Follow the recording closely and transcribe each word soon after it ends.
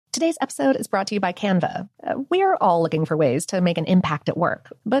Today's episode is brought to you by Canva. We're all looking for ways to make an impact at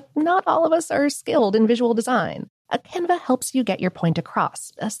work, but not all of us are skilled in visual design. Canva helps you get your point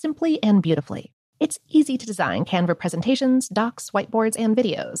across, simply and beautifully. It's easy to design Canva presentations, docs, whiteboards, and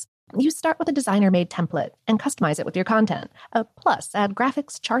videos. You start with a designer-made template and customize it with your content. Plus, add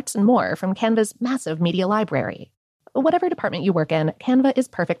graphics, charts, and more from Canva's massive media library. Whatever department you work in, Canva is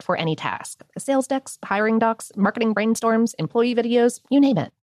perfect for any task. Sales decks, hiring docs, marketing brainstorms, employee videos, you name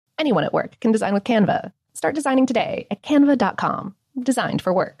it. Anyone at work can design with Canva. Start designing today at canva.com. Designed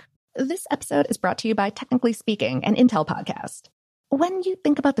for work. This episode is brought to you by Technically Speaking, an Intel podcast. When you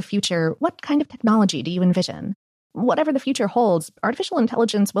think about the future, what kind of technology do you envision? Whatever the future holds, artificial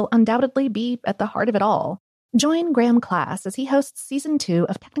intelligence will undoubtedly be at the heart of it all. Join Graham Class as he hosts Season 2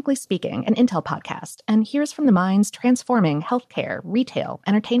 of Technically Speaking, an Intel podcast, and hears from the minds transforming healthcare, retail,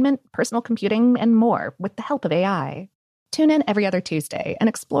 entertainment, personal computing, and more with the help of AI. Tune in every other Tuesday and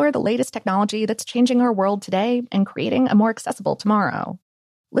explore the latest technology that's changing our world today and creating a more accessible tomorrow.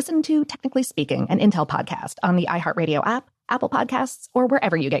 Listen to Technically Speaking, an Intel podcast on the iHeartRadio app, Apple Podcasts, or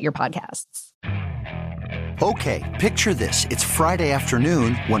wherever you get your podcasts. Okay, picture this. It's Friday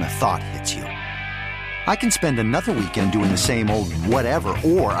afternoon when a thought hits you. I can spend another weekend doing the same old whatever,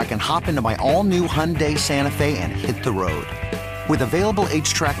 or I can hop into my all-new Hyundai Santa Fe and hit the road. With available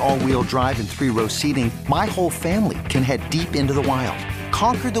H-Track all-wheel drive and 3-row seating, my whole family can head deep into the wild.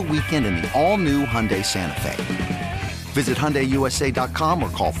 Conquer the weekend in the all-new Hyundai Santa Fe. Visit HyundaiUSA.com or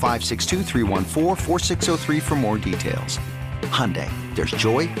call 562-314-4603 for more details. Hyundai, there's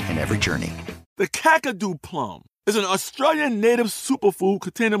joy in every journey. The Kakadu plum is an Australian native superfood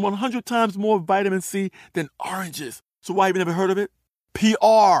containing 100 times more vitamin C than oranges. So why have you never heard of it?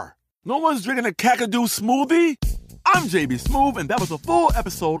 PR. No one's drinking a Kakadu smoothie? I'm JB Smoove, and that was a full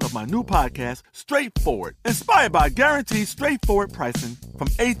episode of my new podcast, Straightforward, inspired by guaranteed straightforward pricing from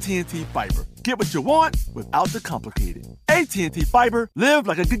AT&T Fiber. Get what you want without the complicated. AT&T Fiber, live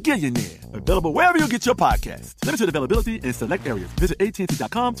like a gigillionaire. Available wherever you get your podcasts. Limited availability in select areas. Visit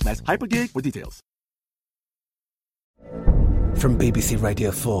AT&T.com/hypergig for details. From BBC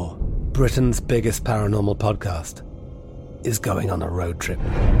Radio 4, Britain's biggest paranormal podcast is going on a road trip.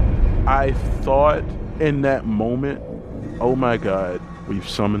 I thought in that moment, oh my God, we've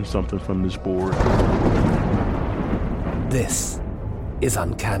summoned something from this board. This is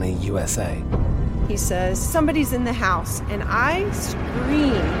Uncanny USA. He says, somebody's in the house, and I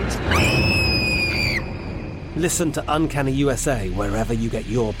screamed. Listen to Uncanny USA wherever you get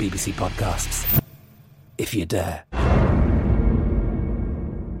your BBC podcasts, if you dare.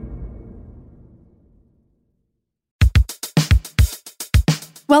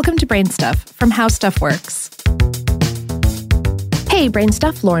 Welcome to Brain Stuff from How Stuff Works. Hey, Brain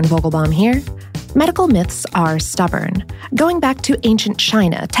Stuff, Lauren Vogelbaum here. Medical myths are stubborn. Going back to ancient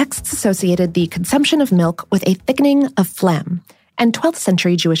China, texts associated the consumption of milk with a thickening of phlegm. And 12th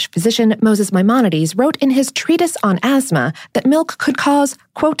century Jewish physician Moses Maimonides wrote in his treatise on asthma that milk could cause,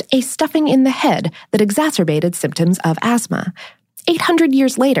 quote, a stuffing in the head that exacerbated symptoms of asthma. 800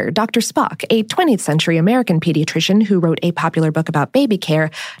 years later, Dr. Spock, a 20th century American pediatrician who wrote a popular book about baby care,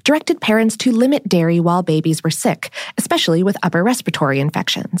 directed parents to limit dairy while babies were sick, especially with upper respiratory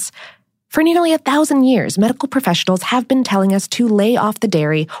infections. For nearly 1,000 years, medical professionals have been telling us to lay off the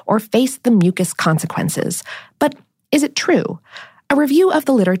dairy or face the mucus consequences. But is it true? A review of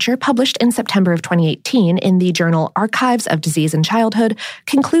the literature published in September of 2018 in the journal Archives of Disease in Childhood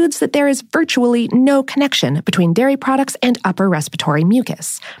concludes that there is virtually no connection between dairy products and upper respiratory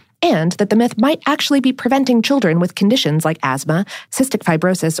mucus, and that the myth might actually be preventing children with conditions like asthma, cystic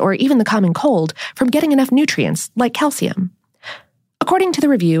fibrosis, or even the common cold from getting enough nutrients like calcium. According to the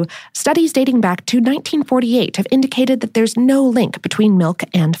review, studies dating back to 1948 have indicated that there's no link between milk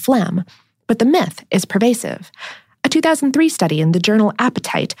and phlegm, but the myth is pervasive. A 2003 study in the journal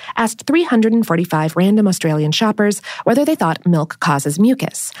Appetite asked 345 random Australian shoppers whether they thought milk causes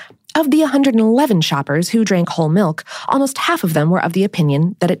mucus. Of the 111 shoppers who drank whole milk, almost half of them were of the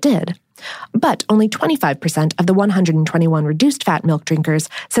opinion that it did. But only 25% of the 121 reduced-fat milk drinkers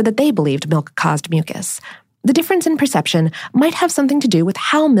said that they believed milk caused mucus. The difference in perception might have something to do with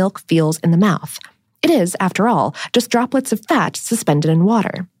how milk feels in the mouth. It is, after all, just droplets of fat suspended in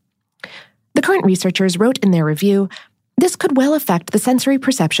water. The current researchers wrote in their review, this could well affect the sensory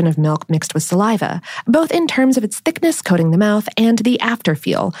perception of milk mixed with saliva, both in terms of its thickness coating the mouth and the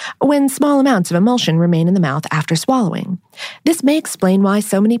afterfeel, when small amounts of emulsion remain in the mouth after swallowing. This may explain why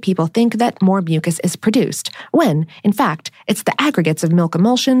so many people think that more mucus is produced, when, in fact, it's the aggregates of milk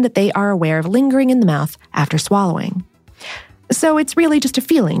emulsion that they are aware of lingering in the mouth after swallowing. So it's really just a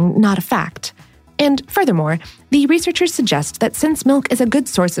feeling, not a fact. And furthermore, the researchers suggest that since milk is a good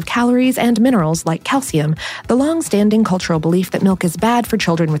source of calories and minerals like calcium, the long-standing cultural belief that milk is bad for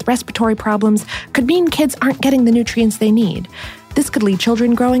children with respiratory problems could mean kids aren't getting the nutrients they need. This could lead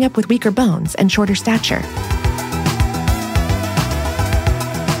children growing up with weaker bones and shorter stature.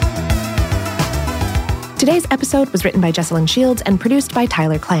 Today's episode was written by Jessalyn Shields and produced by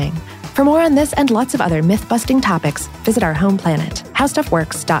Tyler Klang. For more on this and lots of other myth-busting topics, visit our home planet,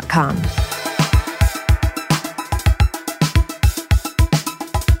 howstuffworks.com.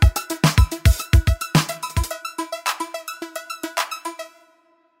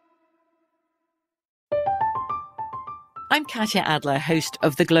 I'm Katya Adler, host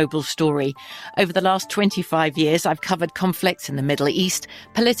of The Global Story. Over the last 25 years, I've covered conflicts in the Middle East,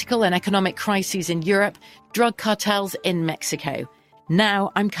 political and economic crises in Europe, drug cartels in Mexico.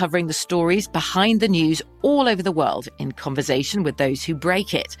 Now I'm covering the stories behind the news all over the world in conversation with those who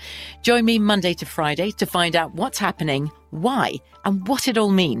break it. Join me Monday to Friday to find out what's happening, why, and what it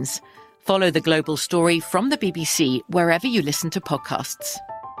all means. Follow The Global Story from the BBC wherever you listen to podcasts.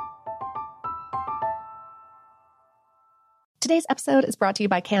 Today's episode is brought to you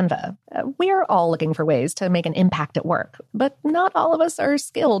by Canva. We're all looking for ways to make an impact at work, but not all of us are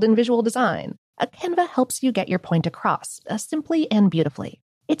skilled in visual design. Canva helps you get your point across, simply and beautifully.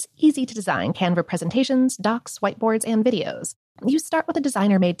 It's easy to design Canva presentations, docs, whiteboards, and videos. You start with a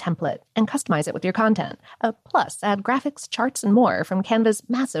designer-made template and customize it with your content. Plus, add graphics, charts, and more from Canva's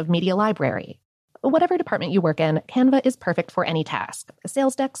massive media library. Whatever department you work in, Canva is perfect for any task.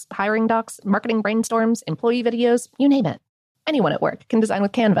 Sales decks, hiring docs, marketing brainstorms, employee videos, you name it. Anyone at work can design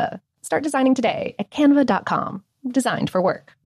with Canva. Start designing today at canva.com. Designed for work.